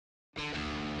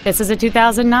This is a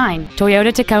 2009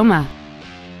 Toyota Tacoma.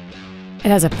 It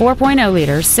has a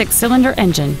 4.0-liter 6-cylinder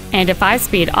engine and a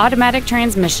 5-speed automatic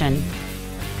transmission.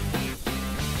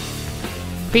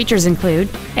 Features include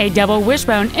a double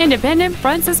wishbone independent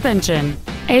front suspension,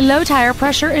 a low tire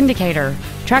pressure indicator,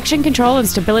 traction control and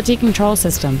stability control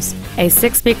systems, a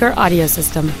 6-speaker audio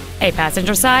system, a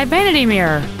passenger side vanity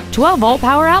mirror, 12-volt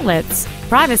power outlets,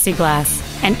 privacy glass,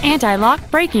 an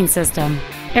anti-lock braking system,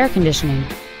 air conditioning,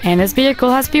 and this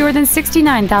vehicle has fewer than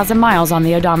 69,000 miles on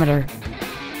the odometer.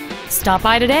 Stop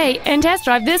by today and test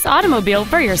drive this automobile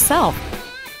for yourself.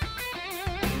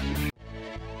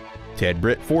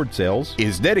 Britt Ford Sales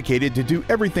is dedicated to do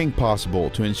everything possible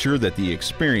to ensure that the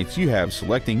experience you have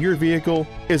selecting your vehicle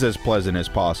is as pleasant as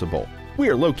possible. We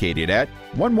are located at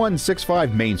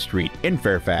 1165 Main Street in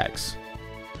Fairfax.